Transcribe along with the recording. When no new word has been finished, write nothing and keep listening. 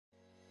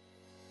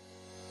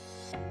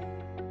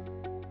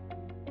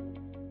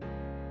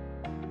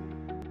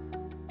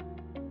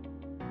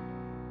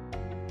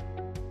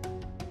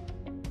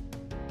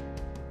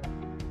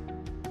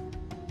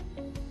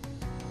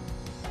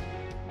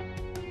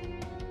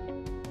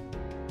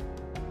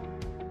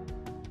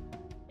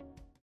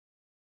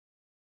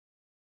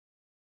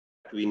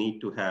we need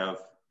to have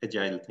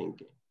agile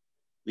thinking.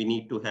 We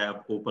need to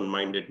have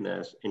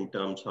open-mindedness in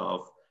terms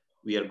of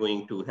we are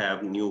going to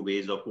have new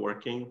ways of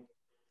working,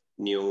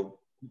 new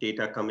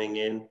data coming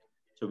in.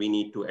 So we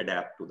need to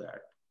adapt to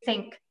that.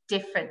 Think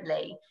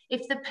differently.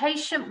 If the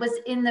patient was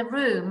in the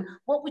room,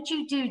 what would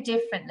you do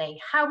differently?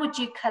 How would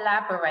you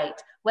collaborate?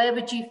 Where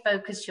would you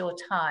focus your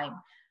time?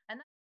 And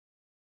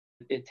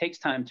it takes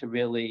time to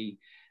really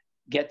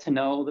get to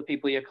know the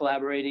people you're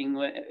collaborating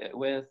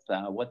with,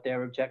 what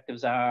their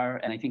objectives are.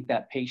 And I think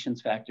that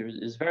patience factor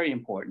is very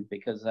important,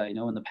 because I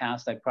know in the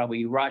past I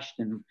probably rushed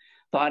and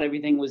thought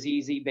everything was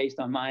easy based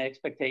on my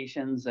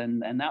expectations,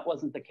 and that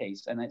wasn't the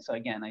case. And so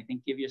again, I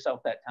think give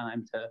yourself that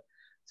time to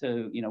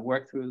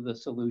work through the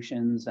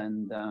solutions,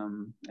 and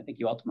I think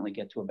you ultimately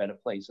get to a better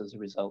place as a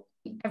result.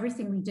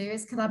 Everything we do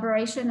is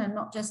collaboration, and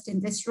not just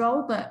in this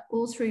role, but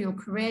all through your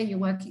career, you're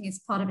working as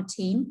part of a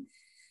team.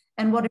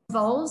 And what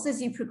evolves as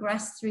you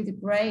progress through the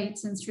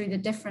grades and through the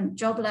different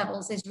job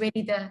levels is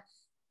really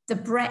the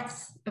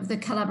breadth of the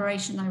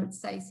collaboration, I would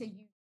say.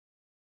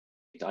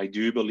 I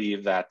do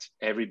believe that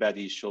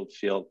everybody should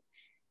feel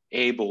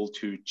able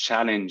to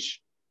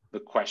challenge the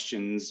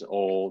questions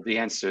or the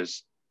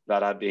answers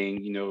that are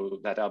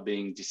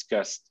being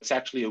discussed. It's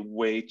actually a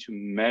way to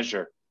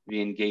measure the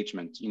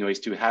engagement, is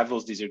to have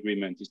those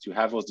disagreements, is to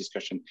have those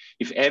discussions.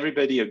 If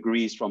everybody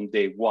agrees from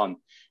day one,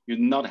 you're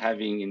not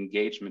having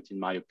engagement, in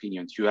my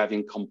opinion. You're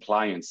having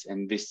compliance,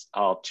 and these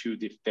are two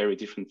very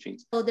different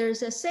things. So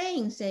there's a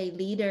saying, say,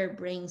 leader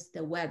brings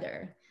the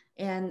weather.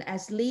 And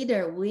as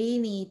leader, we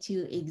need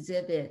to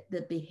exhibit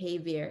the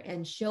behavior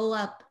and show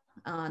up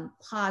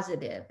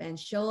positive, and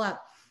show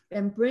up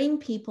and bring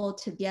people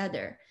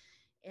together.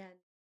 And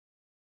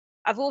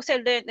I've also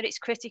learned that it's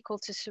critical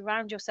to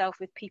surround yourself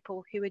with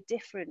people who are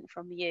different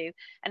from you,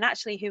 and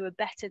actually who are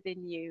better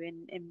than you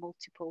in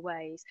multiple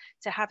ways.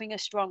 So having a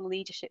strong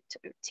leadership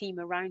team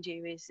around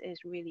you is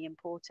really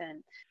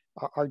important.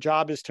 Our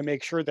job is to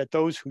make sure that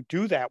those who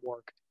do that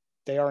work,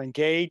 they are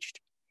engaged,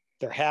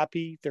 they're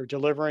happy, they're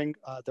delivering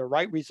the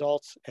right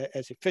results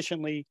as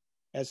efficiently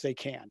as they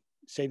can,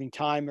 saving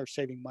time or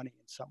saving money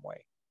in some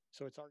way.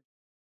 So it's our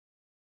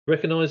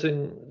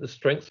recognizing the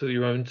strengths of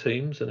your own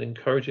teams and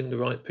encouraging the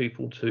right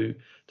people to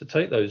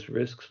take those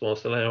risks,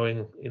 whilst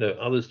allowing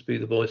others to be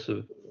the voice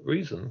of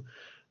reason.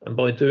 And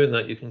by doing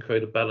that, you can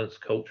create a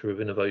balanced culture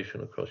of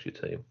innovation across your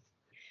team.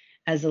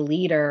 As a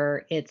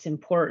leader, it's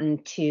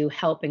important to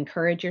help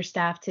encourage your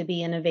staff to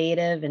be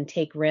innovative and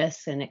take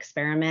risks and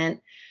experiment.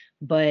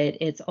 But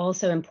it's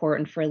also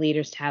important for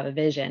leaders to have a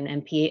vision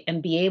and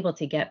be able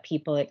to get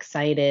people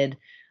excited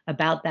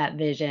about that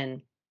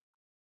vision.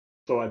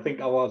 So I think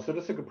our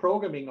statistical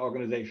programming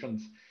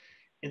organizations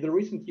in the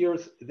recent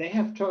years, they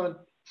have turned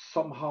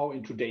somehow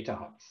into data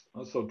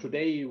hubs. So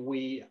today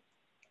we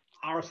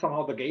are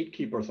somehow the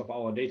gatekeepers of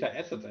our data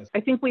assets.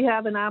 I think we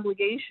have an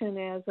obligation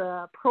as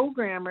a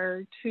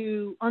programmer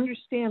to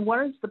understand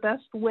what is the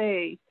best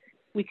way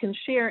we can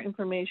share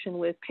information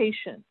with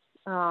patients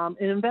and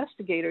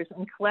investigators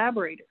and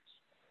collaborators,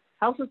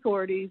 health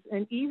authorities,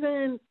 and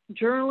even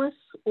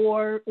journalists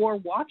or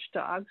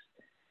watchdogs,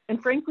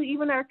 and frankly,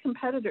 even our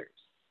competitors.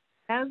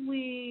 As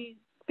we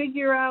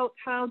figure out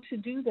how to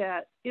do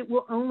that, it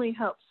will only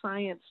help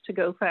science to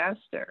go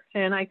faster.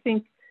 And I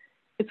think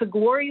it's a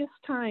glorious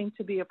time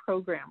to be a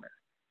programmer.